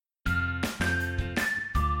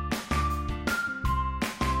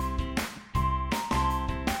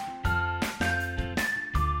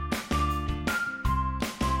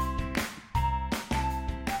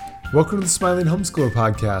Welcome to the Smiling Homeschooler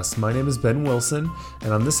Podcast. My name is Ben Wilson,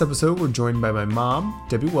 and on this episode, we're joined by my mom,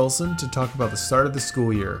 Debbie Wilson, to talk about the start of the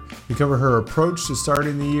school year. We cover her approach to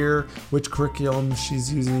starting the year, which curriculum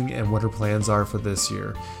she's using, and what her plans are for this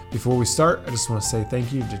year. Before we start, I just want to say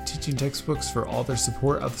thank you to Teaching Textbooks for all their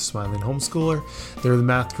support of the Smiling Homeschooler. They're the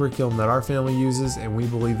math curriculum that our family uses, and we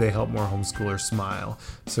believe they help more homeschoolers smile.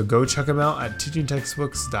 So go check them out at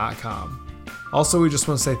teachingtextbooks.com. Also, we just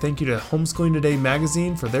want to say thank you to Homeschooling Today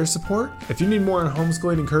magazine for their support. If you need more on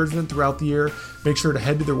homeschooling encouragement throughout the year, make sure to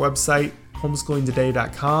head to their website,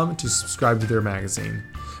 homeschoolingtoday.com, to subscribe to their magazine.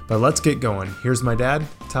 But let's get going. Here's my dad,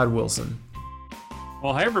 Todd Wilson.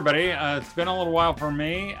 Well, hey, everybody. It's been a little while for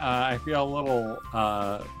me. I feel a little,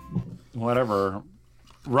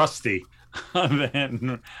 rusty.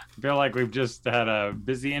 I feel like we've just had a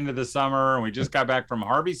busy end of the summer, and we just got back from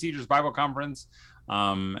Harvey Cedars Bible Conference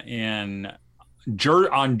on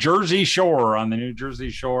Jersey Shore, on the New Jersey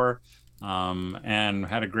Shore, and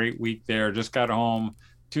had a great week there. Just got home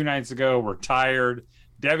 2 nights ago. We're tired.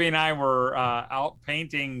 Debbie and I were out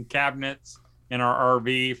painting cabinets in our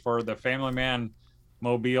RV for the Family Man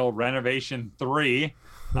Mobile Renovation 3.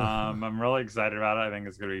 I'm really excited about it. I think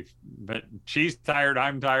it's going to be, but she's tired.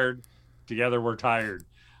 I'm tired. Together we're tired.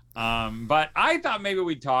 But I thought maybe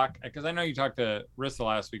we'd talk, because I know you talked to Rissa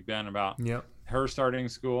last week, Ben, about her starting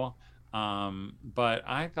school. But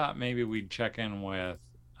I thought maybe we'd check in with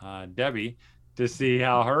Debbie to see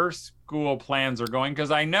how her school plans are going,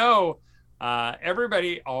 because I know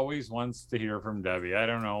everybody always wants to hear from Debbie. I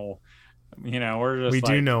don't know, we're just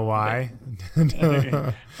do know why.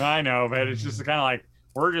 I know, but it's just kind of like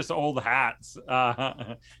we're just old hats.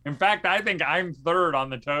 In fact, I think I'm third on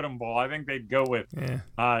the totem pole. I think they'd go with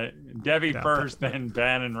Debbie first, then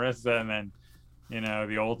Ben and Rissa, and then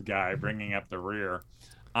the old guy bringing up the rear.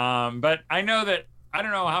 But I know that, I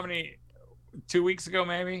don't know how many, 2 weeks ago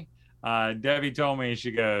maybe, Debbie told me,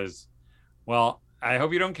 she goes, well, I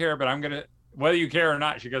hope you don't care, but I'm going to, whether you care or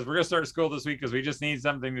not, she goes, we're going to start school this week because we just need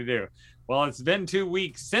something to do. Well, it's been 2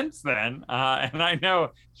 weeks since then. And I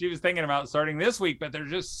know she was thinking about starting this week, but there's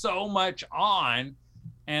just so much on.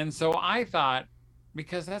 And so I thought,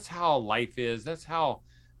 because that's how life is, that's how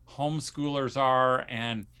homeschoolers are.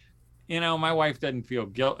 And my wife doesn't feel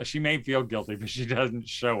guilty. She may feel guilty, but she doesn't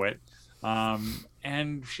show it.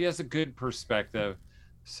 And she has a good perspective.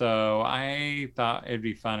 So I thought it'd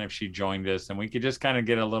be fun if she joined us and we could just kind of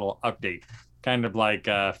get a little update, kind of like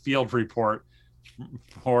a field report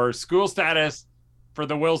for school status for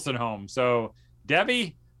the Wilson home. So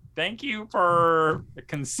Debbie, thank you for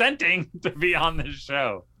consenting to be on this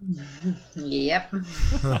show. Yep.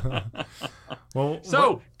 Well,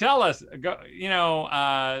 so tell us,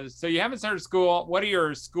 so you haven't started school. What are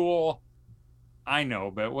your school? I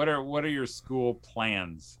know, but what are your school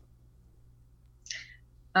plans?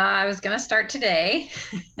 I was going to start today.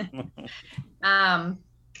 And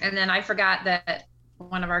then I forgot that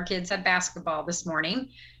one of our kids had basketball this morning.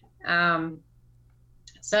 And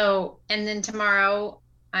then tomorrow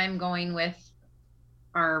I'm going with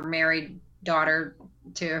our married daughter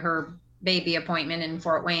to her baby appointment in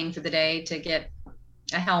Fort Wayne for the day to get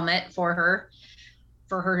a helmet for her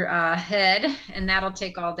head, and that'll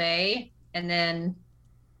take all day. And then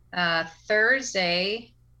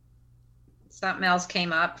Thursday, something else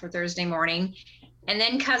came up for Thursday morning, and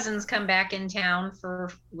then cousins come back in town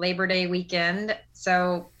for Labor Day weekend.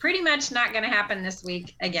 So pretty much not going to happen this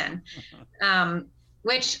week again,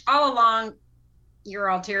 which all along your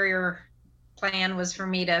ulterior plan was for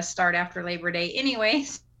me to start after Labor Day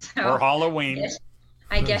anyways. So or Halloween.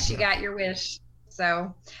 I guess you got your wish.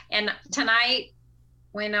 So, and tonight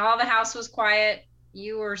when all the house was quiet,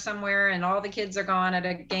 you were somewhere and all the kids are gone at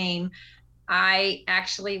a game, I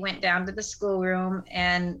actually went down to the schoolroom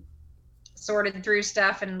and sorted through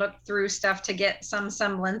stuff and looked through stuff to get some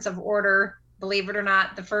semblance of order. Believe it or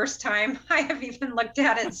not, the first time I have even looked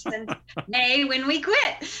at it since May when we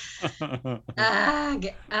quit. I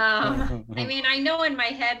mean, I know in my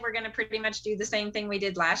head we're going to pretty much do the same thing we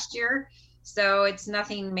did last year. So it's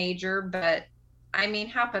nothing major, but I mean,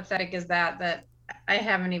 how pathetic is that I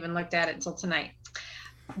haven't even looked at it until tonight.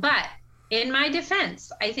 But in my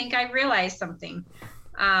defense, I think I realized something.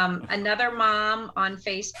 Another mom on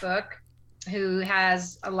Facebook who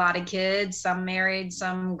has a lot of kids, some married,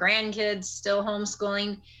 some grandkids, still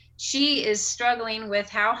homeschooling. She is struggling with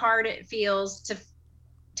how hard it feels to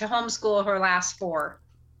homeschool her last 4.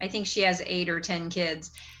 I think she has 8 or 10 kids.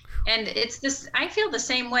 And it's this, I feel the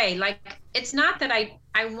same way. Like, it's not that I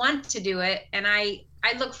want to do it. And I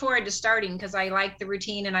look forward to starting because I like the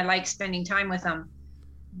routine and I like spending time with them.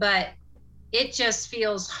 But it just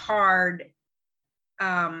feels hard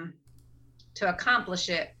to accomplish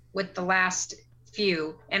it with the last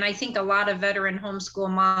few. And I think a lot of veteran homeschool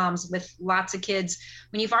moms with lots of kids,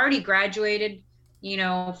 when you've already graduated,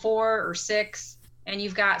 4 or 6, and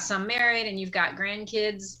you've got some married and you've got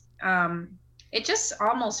grandkids, it just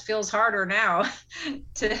almost feels harder now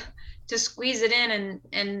to squeeze it in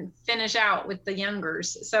and finish out with the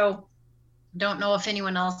youngers. So don't know if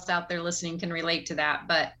anyone else out there listening can relate to that,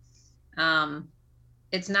 but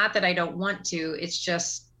it's not that I don't want to, it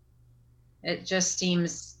just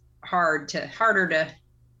seems harder to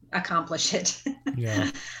accomplish it.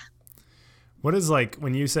 Yeah. What is, like,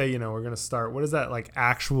 when you say, we're going to start, what is that, like,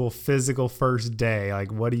 actual physical first day?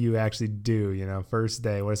 Like, what do you actually do, first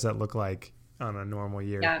day? What does that look like on a normal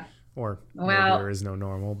year? Yeah. Or maybe there is no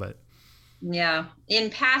normal, but. Yeah.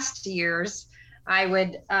 In past years, I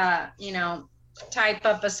would, type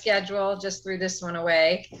up a schedule, just threw this one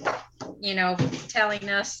away, telling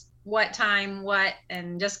us what time, what,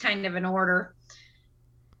 and just kind of an order.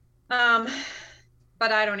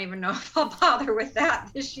 But I don't even know if I'll bother with that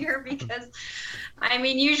this year, because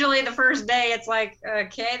usually the first day it's like,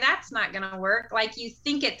 okay, that's not going to work. Like, you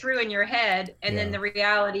think it through in your head, and then the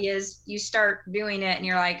reality is you start doing it and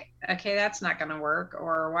you're like, okay, that's not going to work.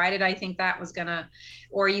 Or why did I think that was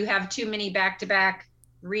or you have too many back-to-back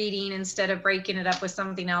reading instead of breaking it up with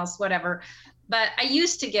something else, whatever. But I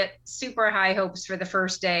used to get super high hopes for the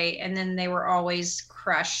first day, and then they were always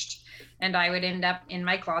crushed. And I would end up in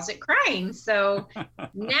my closet crying. So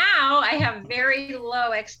now I have very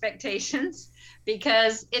low expectations,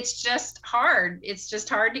 because it's just hard. It's just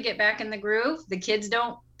hard to get back in the groove. The kids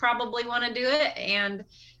don't probably want to do it. And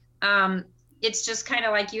it's just kind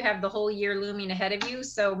of like you have the whole year looming ahead of you.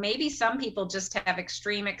 So maybe some people just have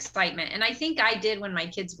extreme excitement. And I think I did when my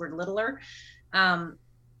kids were littler,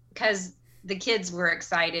 because the kids were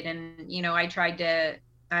excited. And, I tried to,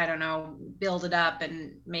 build it up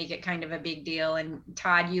and make it kind of a big deal. And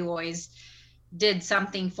Todd, you always did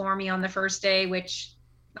something for me on the first day, which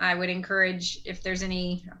I would encourage, if there's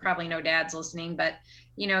any, probably no dads listening, but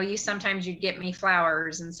sometimes you'd get me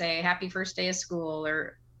flowers and say, happy first day of school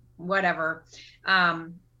or whatever.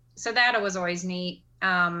 So that was always neat.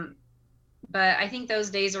 But I think those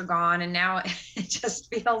days are gone, and now it just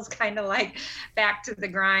feels kind of like back to the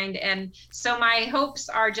grind. And so my hopes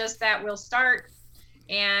are just that we'll start.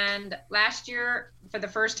 And last year, for the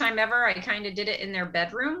first time ever, I kind of did it in their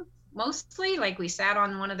bedroom, mostly. Like, we sat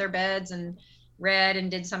on one of their beds and read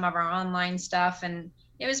and did some of our online stuff. And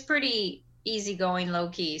it was pretty easygoing, low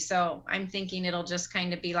key. So I'm thinking it'll just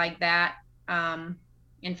kind of be like that.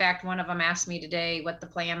 In fact, one of them asked me today what the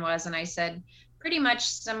plan was. And I said, pretty much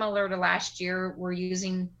similar to last year. We're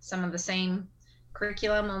using some of the same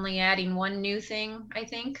curriculum, only adding one new thing, I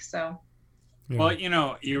think. So. Yeah. Well,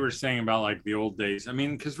 you were saying about, like, the old days.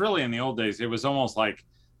 Because really in the old days, it was almost like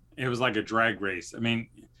a drag race.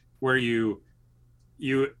 Where you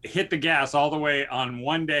hit the gas all the way on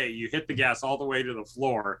one day, you hit the gas all the way to the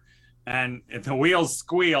floor, and if the wheels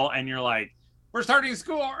squeal and you're like, we're starting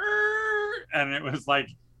school. And it was like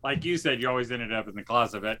you said, you always ended up in the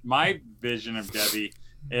closet. But my vision of Debbie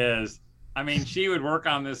is, she would work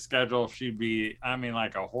on this schedule. She'd be,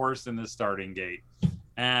 like a horse in the starting gate.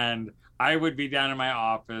 And I would be down in my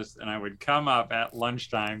office, and I would come up at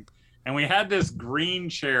lunchtime, and we had this green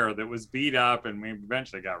chair that was beat up, and we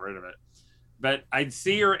eventually got rid of it. But I'd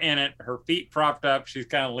see her in it, her feet propped up. She's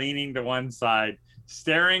kind of leaning to one side,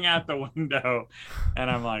 staring at the window.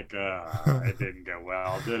 And I'm like, it didn't go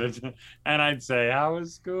well, did it? And I'd say, how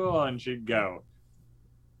was school? And she'd go,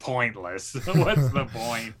 pointless. What's the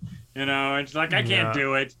point? And she's like, I can't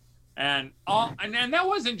do it. And that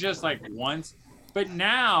wasn't just like once. But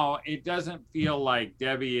now it doesn't feel like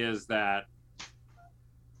Debbie is that,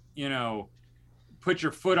 put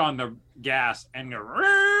your foot on the gas and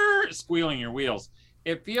you're squealing your wheels.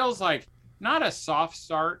 It feels like not a soft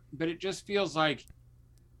start, but it just feels like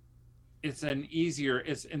it's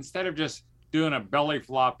instead of just doing a belly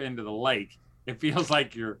flop into the lake, it feels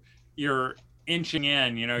like you're inching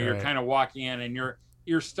in, you're kind of walking in, and you're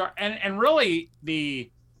and really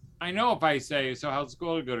I know if I say, so how's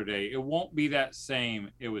school go today? It won't be that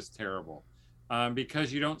same, it was terrible,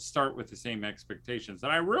 because you don't start with the same expectations.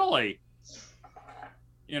 And I really,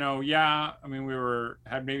 we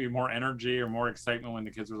had maybe more energy or more excitement when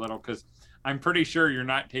the kids were little, because I'm pretty sure you're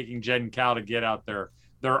not taking Jed and Cal to get out their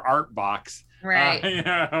art box. Right.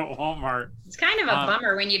 At Walmart. It's kind of a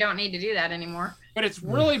bummer when you don't need to do that anymore. But it's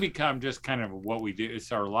really become just kind of what we do.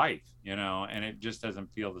 It's our life, and it just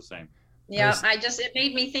doesn't feel the same. Yeah, it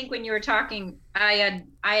made me think when you were talking, I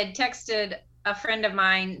had texted a friend of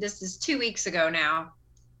mine, this is 2 weeks ago now,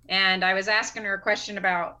 and I was asking her a question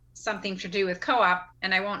about something to do with co-op,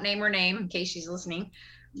 and I won't name her name in case she's listening,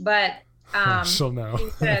 But she'll know.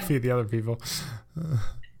 Feed the other people.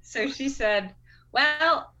 So she said,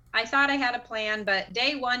 well, I thought I had a plan, but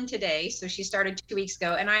day one today, so she started 2 weeks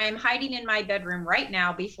ago, and I am hiding in my bedroom right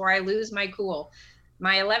now before I lose my cool.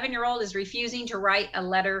 My 11-year-old is refusing to write a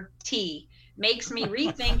letter T. Makes me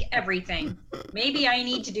rethink everything. Maybe I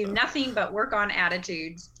need to do nothing but work on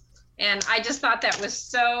attitudes. And I just thought that was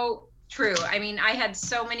so true. I mean, I had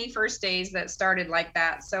so many first days that started like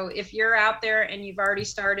that. So if you're out there and you've already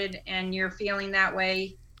started and you're feeling that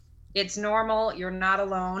way, it's normal. You're not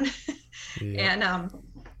alone. Yeah. And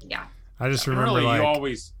yeah. I just remember really, you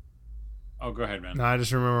always. Oh, go ahead, man. No, I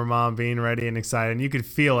just remember Mom being ready and excited, and you could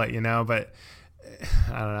feel it, but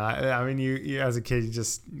I don't know. I mean, you as a kid, you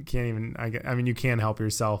just can't even. I mean, you can help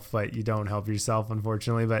yourself, but you don't help yourself,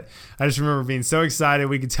 unfortunately. But I just remember being so excited.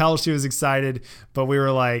 We could tell she was excited, but we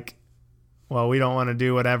were like, well, we don't want to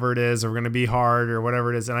do whatever it is, or we're going to be hard, or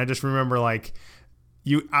whatever it is. And I just remember at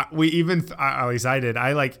least I did.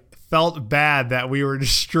 I felt bad that we were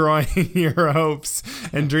destroying your hopes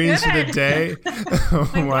and dreams for the day.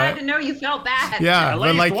 I'm glad to know you felt bad. Yeah,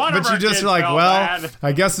 but you just were like, well, bad.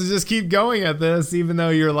 I guess we'll just keep going at this, even though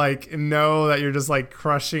you're know that you're just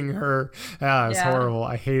crushing her. It's horrible.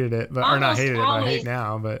 I hated it, but I hate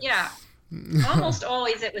now. But yeah, almost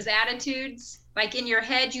always it was attitudes. Like in your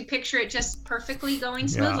head, you picture it just perfectly going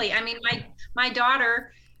smoothly. Yeah. I mean, my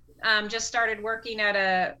daughter just started working at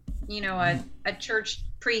a church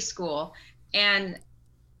preschool, and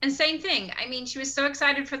same thing. I mean, she was so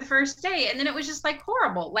excited for the first day, and then it was just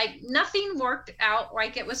horrible. Nothing worked out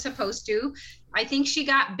like it was supposed to. I think she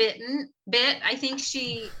got bit. I think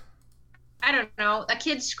I don't know, a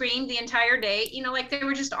kid screamed the entire day. There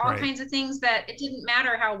were just all kinds of things that it didn't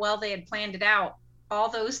matter how well they had planned it out. All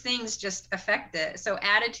those things just affect it. So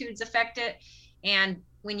attitudes affect it. And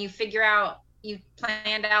when you figure out you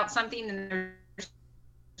planned out something and there's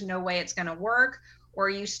no way it's going to work, or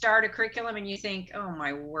you start a curriculum and you think, oh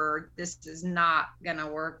my word, this is not going to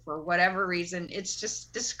work for whatever reason, it's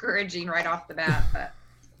just discouraging right off the bat. But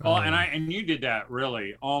well, and you did that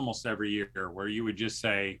really almost every year, where you would just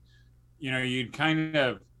say, you'd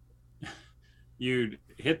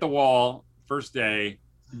hit the wall first day,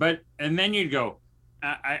 and then you'd go,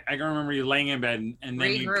 I can remember you laying in bed and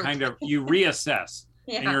then you reassess.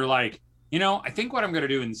 Yeah. And you're like, I think what I'm going to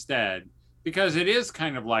do instead, because it is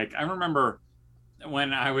kind of I remember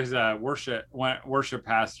when I was a worship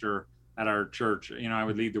pastor at our church, I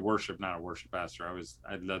would lead the worship, not a worship pastor.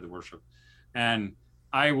 I'd led the worship, and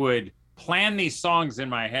I would plan these songs in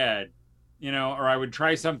my head, or I would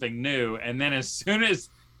try something new. And then as soon as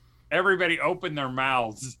everybody opened their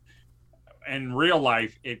mouths in real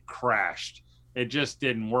life, it crashed. It just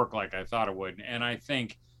didn't work like I thought it would. And I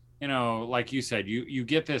think, like you said, you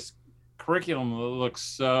get this curriculum that looks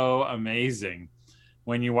so amazing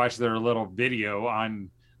when you watch their little video on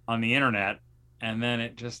the internet, and then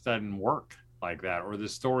it just doesn't work like that, or the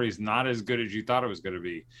story's not as good as you thought it was going to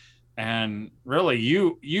be. And really,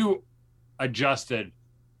 you adjusted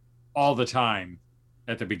all the time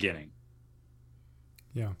at the beginning.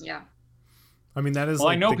 Yeah. I mean, that is. Well,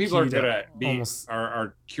 I know people are gonna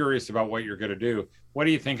are curious about what you're gonna do. What are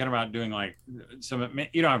you thinking about doing? Some,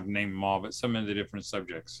 you don't have to name them all, but some of the different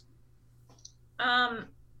subjects.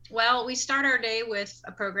 Well, we start our day with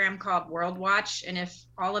a program called World Watch, and if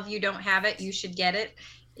all of you don't have it, you should get it.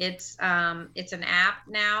 It's an app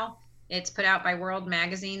now. It's put out by World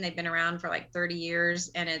Magazine. They've been around for 30 years,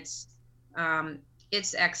 and it's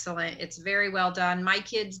excellent. It's very well done. My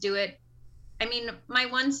kids do it. I mean, my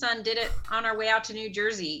one son did it on our way out to New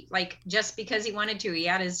Jersey, just because he wanted to. He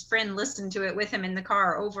had his friend listen to it with him in the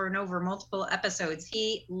car over and over, multiple episodes.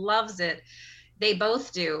 He loves it. They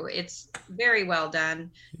both do. It's very well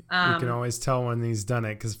done. You can always tell when he's done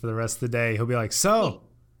it, because for the rest of the day, he'll be like, so,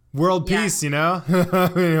 world peace, or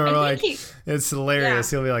it's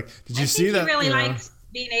hilarious. Yeah. He'll be like, did you see that? He really likes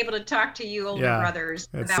being able to talk to you older brothers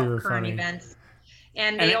about current events.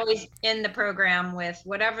 And they always end the program with,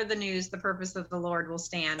 whatever the news, the purpose of the Lord will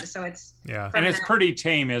stand. So it's and it's pretty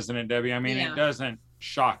tame, isn't it, Debbie? I mean, it doesn't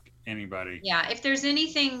shock anybody. Yeah, if there's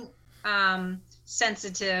anything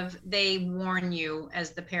sensitive, they warn you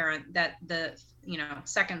as the parent that the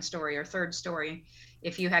second story or third story,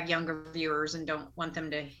 if you have younger viewers and don't want them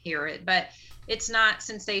to hear it. But it's not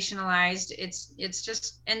sensationalized. It's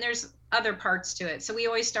just, and there's other parts to it. So we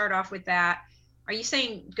always start off with that. Are you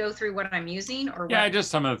saying go through what I'm using, or what? Yeah, just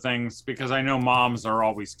some of the things, because I know moms are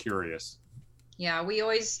always curious. Yeah, we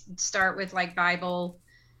always start with Bible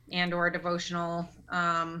and or devotional.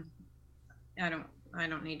 I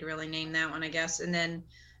don't need to really name that one, I guess. And then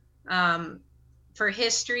for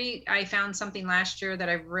history, I found something last year that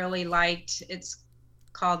I really liked. It's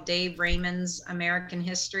called Dave Raymond's American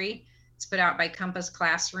History. It's put out by Compass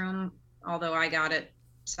Classroom, although I got it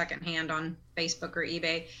secondhand on Facebook or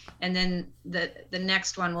eBay. And then the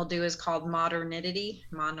next one we'll do is called Modernity.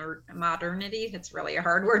 Modernity. It's really a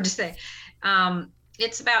hard word to say.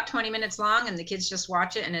 It's about 20 minutes long, and the kids just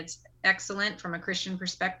watch it, and it's excellent from a Christian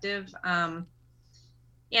perspective. And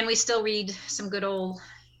we still read some good old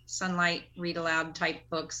Sunlight read aloud type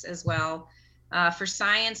books as well. For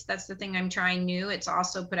science, that's the thing I'm trying new. It's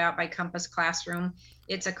also put out by Compass Classroom.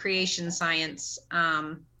 It's a creation science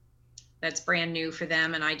that's brand new for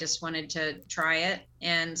them, and I just wanted to try it.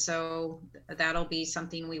 And so that'll be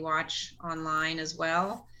something we watch online as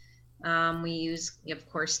well. We use, of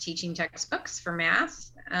course, teaching textbooks for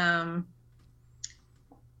math. And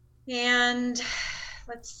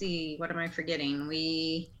let's see, what am I forgetting?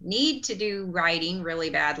 We need to do writing really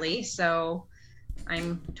badly, so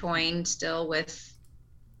I'm toying still with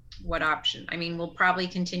what option. I mean, we'll probably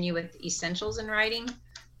continue with essentials in writing.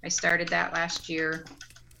 I started that last year,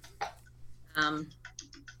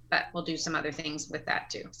 but we'll do some other things with that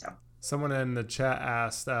too. So someone in the chat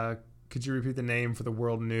asked, could you repeat the name for the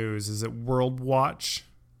World News? Is it World Watch?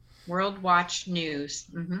 World Watch News.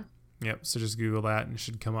 Mm-hmm. Yep. So just Google that and it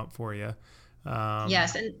should come up for you.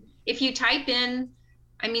 Yes. And if you type in,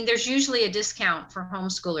 I mean, there's usually a discount for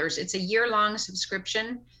homeschoolers. It's a year-long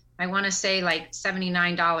subscription. I want to say like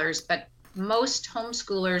 $79, but most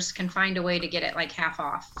homeschoolers can find a way to get it like half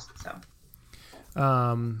off. So.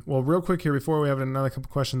 Well, real quick here before we have another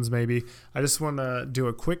couple questions, maybe I just want to do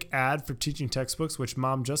a quick ad for teaching textbooks, which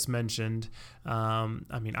Mom just mentioned.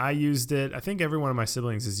 I mean, I used it. I think every one of my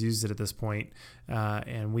siblings has used it at this point,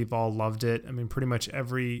 and we've all loved it. I mean, pretty much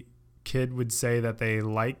every kid would say that they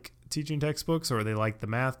like teaching textbooks or they like the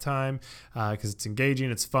math time because it's engaging,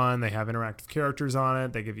 it's fun, they have interactive characters on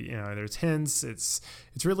it, they give you, there's hints. It's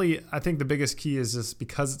really, I think the biggest key is just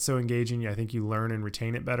because it's so engaging, I think you learn and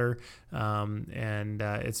retain it better, and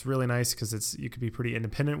it's really nice because you could be pretty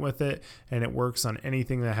independent with it, and it works on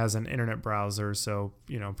anything that has an internet browser, so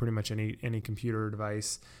pretty much any computer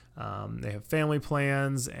device. They have family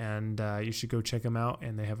plans, and you should go check them out,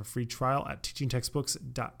 and they have a free trial at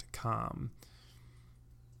teachingtextbooks.com.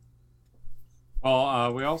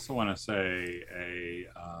 Well, we also want to say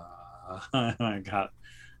I got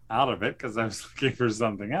out of it because I was looking for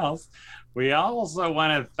something else. We also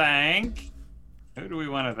want to thank, who do we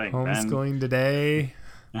want to thank, Homeschooling Today.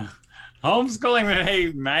 Homeschooling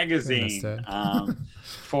Today magazine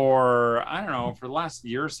for, I don't know, for the last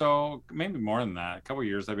year or so, maybe more than that, a couple of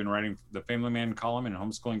years, I've been writing the Family Man column in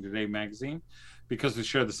Homeschooling Today magazine because we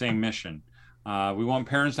share the same mission. We want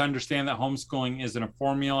parents to understand that homeschooling isn't a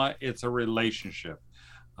formula, it's a relationship.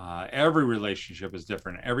 Every relationship is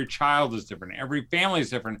different. Every child is different. Every family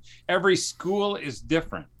is different. Every school is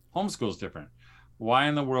different. Homeschool is different. Why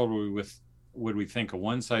in the world would we think a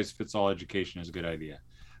one-size-fits-all education is a good idea?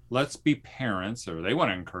 Let's be parents, or they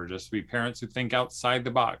want to encourage us to be parents who think outside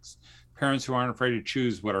the box. Parents who aren't afraid to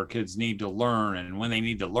choose what our kids need to learn and when they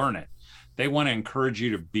need to learn it. They want to encourage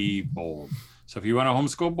you to be bold. So if you want to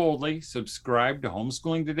homeschool boldly, subscribe to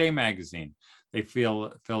Homeschooling Today magazine. They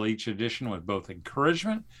fill each edition with both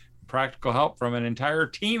encouragement and practical help from an entire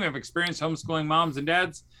team of experienced homeschooling moms and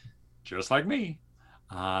dads, just like me.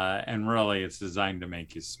 And really, it's designed to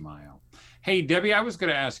make you smile. Hey, Debbie, I was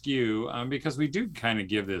going to ask you, because we do kind of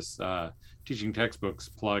give this teaching textbooks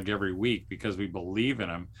plug every week because we believe in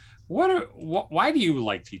them. Why do you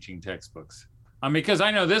like teaching textbooks? Because I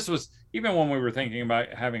know this was, even when we were thinking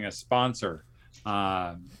about having a sponsor,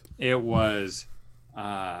 it was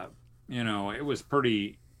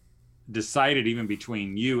pretty decided even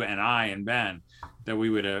between you and I and Ben that we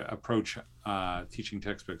would approach teaching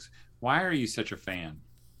textbooks. Why are you such a fan?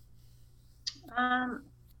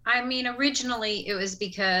 I mean, originally it was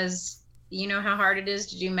because you know how hard it is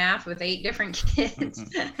to do math with 8 different kids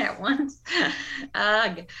at once.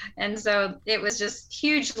 And so it was just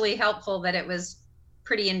hugely helpful that it was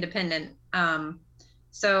pretty independent.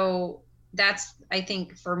 So that's, I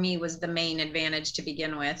think, for me was the main advantage to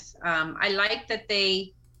begin with. I like that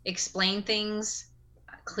they explain things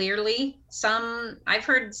clearly. I've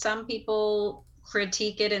heard some people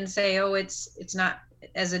critique it and say, oh, it's not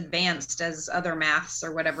as advanced as other maths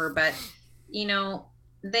or whatever, but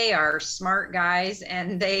they are smart guys,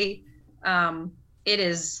 and it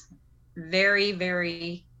is very,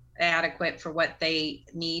 very adequate for what they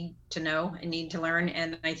need to know and need to learn.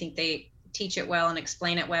 And I think they teach it well and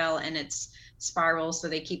explain it well, and it's spiral, so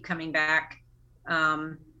they keep coming back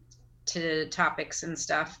to topics and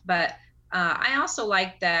stuff. But I also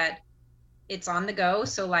like that it's on the go.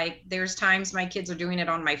 So like there's times my kids are doing it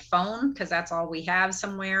on my phone because that's all we have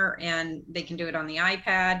somewhere, and they can do it on the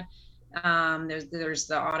iPad. There's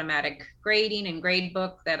the automatic grading and grade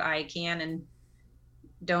book that I can and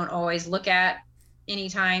don't always look at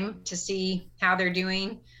anytime to see how they're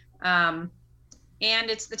doing. And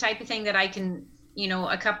it's the type of thing that I can,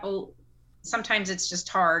 sometimes it's just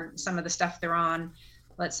hard, some of the stuff they're on,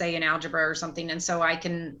 let's say in algebra or something. And so I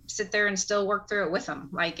can sit there and still work through it with them.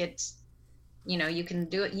 Like it's, you can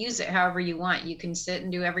use it however you want. You can sit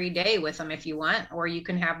and do every day with them if you want, or you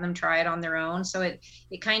can have them try it on their own. So it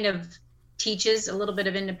kind of teaches a little bit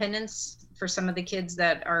of independence for some of the kids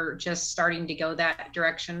that are just starting to go that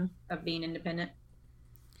direction of being independent.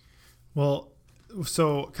 Well,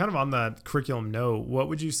 so kind of on that curriculum note, what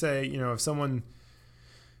would you say, if someone,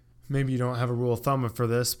 maybe you don't have a rule of thumb for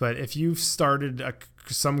this, but if you've started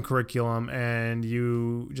some curriculum and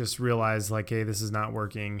you just realize like, hey, this is not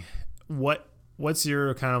working, what's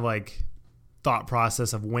your kind of like thought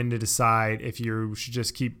process of when to decide if you should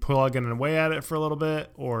just keep plugging away at it for a little bit,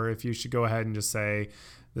 or if you should go ahead and just say,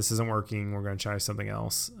 this isn't working, we're going to try something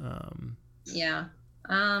else?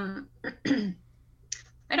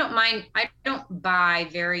 I don't mind. I don't buy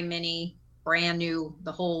very many brand new,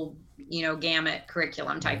 the whole, gamut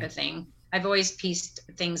curriculum type of thing. I've always pieced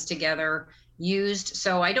things together, used.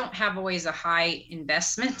 So I don't have always a high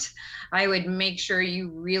investment. I would make sure you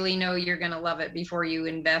really know you're going to love it before you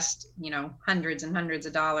invest, hundreds and hundreds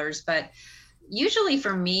of dollars. But usually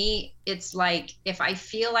for me, it's like, if I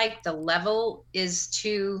feel like the level is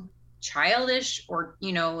too childish or,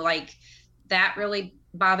 like that really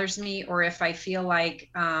bothers me, or if I feel like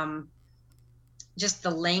just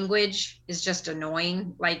the language is just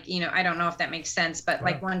annoying, like, I don't know if that makes sense, but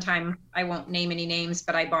like one time, I won't name any names,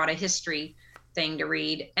 but I bought a history thing to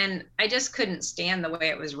read and I just couldn't stand the way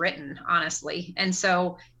it was written, honestly. And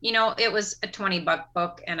so, it was a $20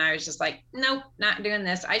 book and I was just like, nope, not doing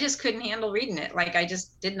this. I just couldn't handle reading it. Like I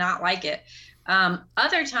just did not like it.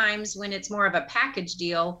 Other times when it's more of a package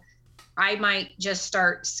deal, I might just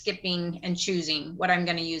start skipping and choosing what I'm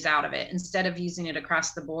going to use out of it. Instead of using it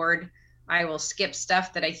across the board, I will skip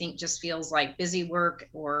stuff that I think just feels like busy work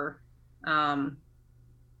or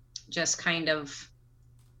just kind of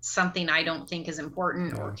something I don't think is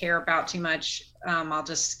important or care about too much. I'll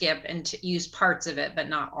just skip and use parts of it, but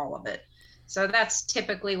not all of it. So that's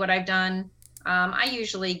typically what I've done. I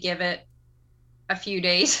usually give it a few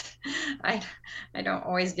days. I don't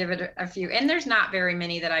always give it a few, and there's not very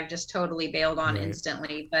many that I've just totally bailed on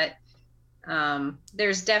instantly, but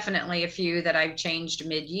there's definitely a few that I've changed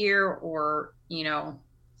mid-year or,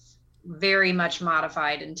 very much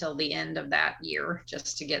modified until the end of that year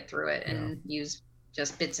just to get through it and use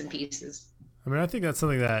just bits and pieces. I mean, I think that's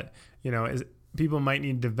something that, is people might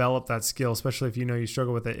need to develop that skill, especially if you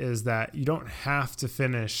struggle with it, is that you don't have to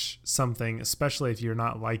finish something, especially if you're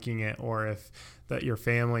not liking it or if that your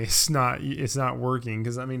family it's not working.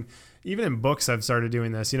 Because I mean, even in books, I've started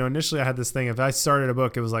doing this. Initially I had this thing, if I started a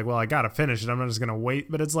book, it was like, well, I got to finish it. I'm not just going to wait.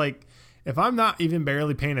 But it's like, if I'm not even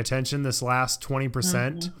barely paying attention this last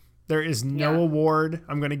 20%, there is no award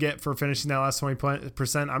I'm going to get for finishing that last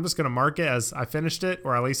 20%. I'm just going to mark it as I finished it,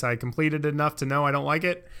 or at least I completed enough to know I don't like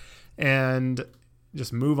it, and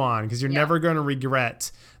just move on, because you're never going to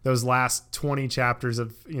regret those last 20 chapters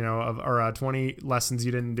of 20 lessons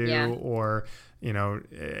you didn't do, or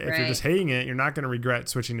if you're just hating it, you're not going to regret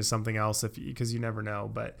switching to something else because you never know.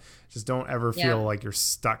 But just don't ever feel like you're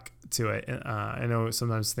stuck to it. I know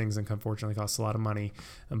sometimes things unfortunately cost a lot of money,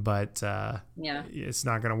 but it's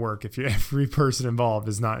not going to work if every person involved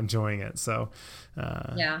is not enjoying it. So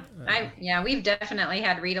we've definitely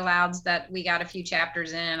had read alouds that we got a few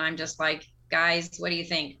chapters in and I'm just like, guys, what do you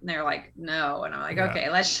think? And they're like, no. And I'm like, okay,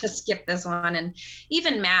 let's just skip this one. And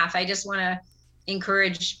even math, I just want to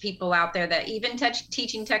encourage people out there that even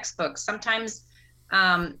teaching textbooks, sometimes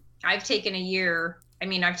I've taken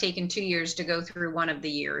 2 years to go through one of the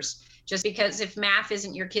years, just because if math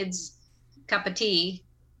isn't your kid's cup of tea,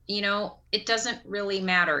 it doesn't really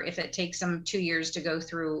matter if it takes them 2 years to go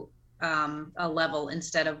through a level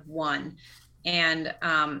instead of one. And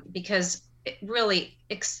because it really,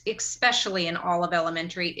 especially in all of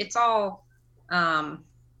elementary, it's all, I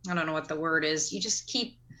don't know what the word is. You just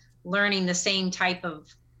keep learning the same type of,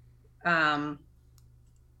 I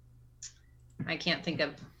can't think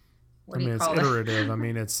of, it's iterative. I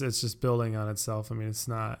mean, it's just building on itself. I mean, it's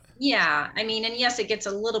not. Yeah. I mean, and yes, it gets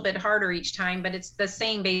a little bit harder each time, but it's the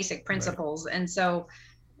same basic principles. Right. And so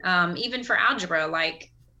even for algebra,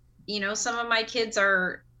 like, some of my kids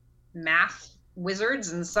are math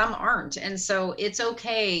wizards and some aren't. And so it's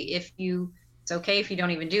okay It's okay if you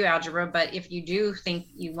don't even do algebra, but if you do think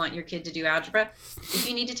you want your kid to do algebra, if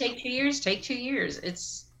you need to take 2 years, take 2 years.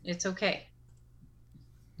 It's okay.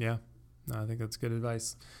 Yeah, no, I think that's good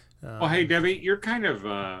advice. Well, hey, Debbie, you're kind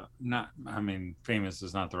of famous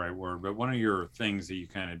is not the right word, but one of your things that you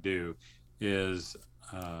kind of do is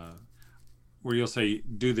where you'll say,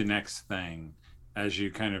 do the next thing as you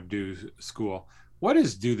kind of do school. What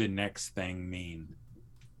does do the next thing mean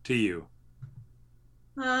to you?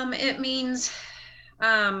 It means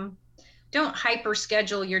don't hyper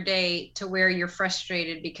schedule your day to where you're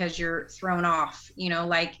frustrated because you're thrown off.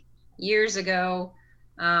 Like years ago,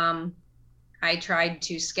 I tried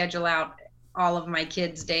to schedule out all of my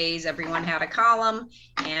kids' days. Everyone had a column,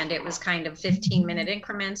 and it was kind of 15-minute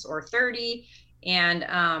increments or 30. And,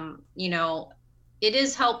 it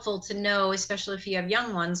is helpful to know, especially if you have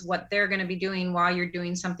young ones, what they're going to be doing while you're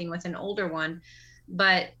doing something with an older one.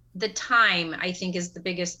 But the time, I think, is the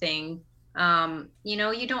biggest thing.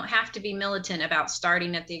 You don't have to be militant about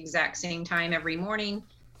starting at the exact same time every morning.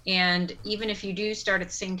 And even if you do start at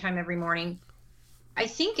the same time every morning, I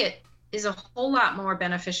think it is a whole lot more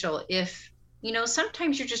beneficial if,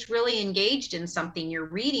 sometimes you're just really engaged in something you're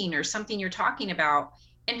reading or something you're talking about.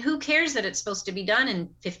 And who cares that it's supposed to be done in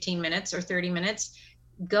 15 minutes or 30 minutes?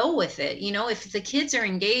 Go with it. If the kids are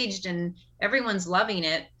engaged and everyone's loving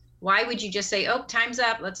it, why would you just say, oh, time's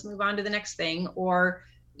up, let's move on to the next thing? Or,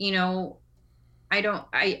 I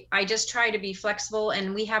just try to be flexible,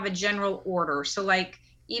 and we have a general order. So like,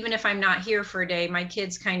 even if I'm not here for a day, my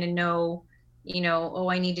kids kind of know,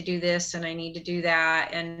 oh, I need to do this and I need to do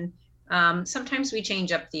that. And sometimes we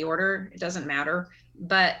change up the order. It doesn't matter.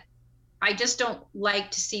 But I just don't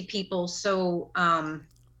like to see people so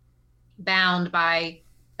bound by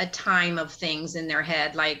a time of things in their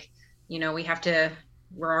head. Like,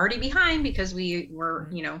 we're already behind because we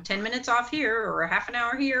were, 10 minutes off here or a half an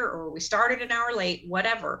hour here, or we started an hour late,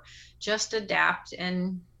 whatever. Just adapt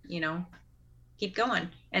and, keep going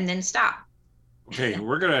and then stop. Okay,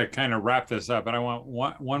 we're going to kind of wrap this up, but I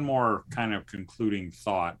want one more kind of concluding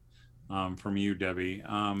thought from you, Debbie.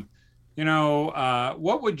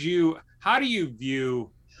 How do you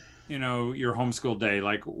view, your homeschool day?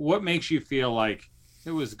 Like, what makes you feel like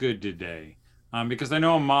it was good today? Because I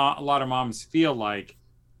know a lot of moms feel like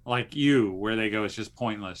you, where they go, it's just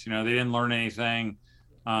pointless. They didn't learn anything.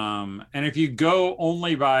 And if you go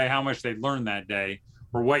only by how much they learned that day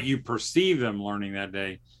or what you perceive them learning that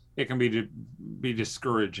day, it can be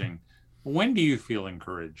discouraging. When do you feel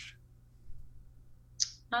encouraged?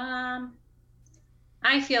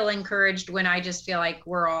 I feel encouraged when I just feel like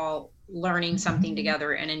we're all learning something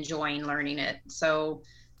together and enjoying learning it. So,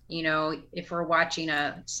 if we're watching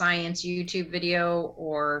a science YouTube video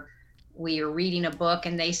or we are reading a book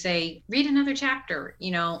and they say, read another chapter,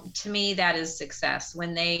 to me, that is success.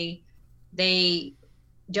 When they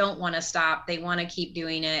don't want to stop, they want to keep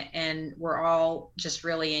doing it, and we're all just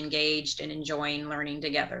really engaged and enjoying learning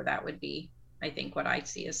together. That would be, I think, what I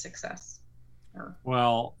see as success.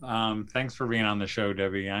 Well, thanks for being on the show,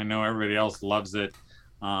 Debbie. I know everybody else loves it.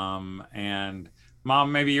 And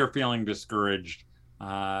Mom, maybe you're feeling discouraged.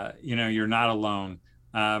 You're not alone.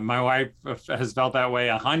 My wife has felt that way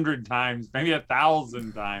 100 times, maybe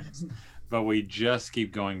 1,000 times, but we just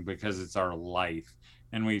keep going because it's our life.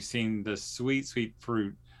 And we've seen the sweet, sweet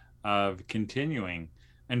fruit of continuing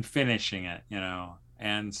and finishing it,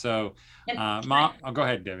 And so, Mom, go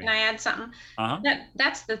ahead, Debbie. Can I add something?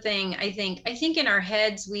 That's the thing. I think in our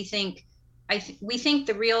heads, we think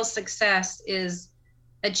the real success is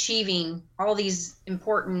achieving all these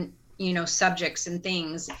important, subjects and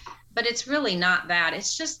things, but it's really not that.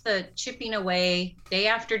 It's just the chipping away day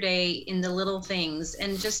after day in the little things,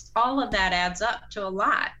 and just all of that adds up to a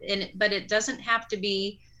lot. But it doesn't have to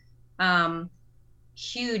be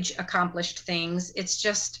huge accomplished things. It's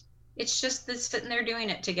just this sitting there doing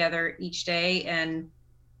it together each day, and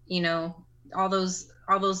all those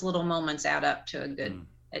little moments add up to a good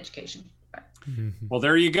education. Well,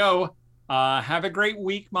 there you go. Have a great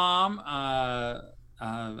week, Mom.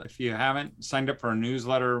 If you haven't signed up for a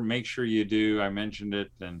newsletter, make sure you do. I mentioned it,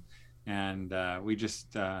 and we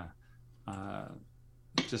just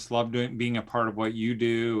love being a part of what you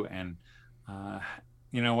do. And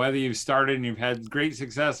whether you've started and you've had great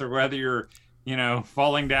success, or whether you're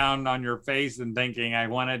falling down on your face and thinking, I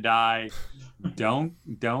want to die, don't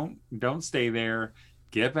stay there.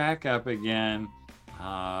 Get back up again.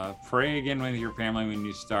 Pray again with your family when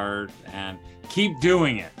you start, and keep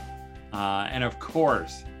doing it. And of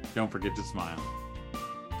course, don't forget to smile.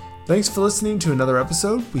 Thanks for listening to another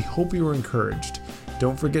episode. We hope you were encouraged.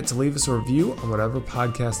 Don't forget to leave us a review on whatever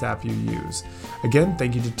podcast app you use. Again,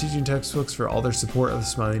 thank you to Teaching Textbooks for all their support of the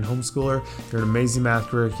Smiling Homeschooler. They're an amazing math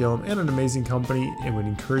curriculum and an amazing company, and would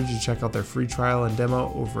encourage you to check out their free trial and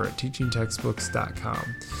demo over at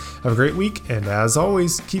teachingtextbooks.com. Have a great week, and as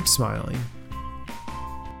always, keep smiling.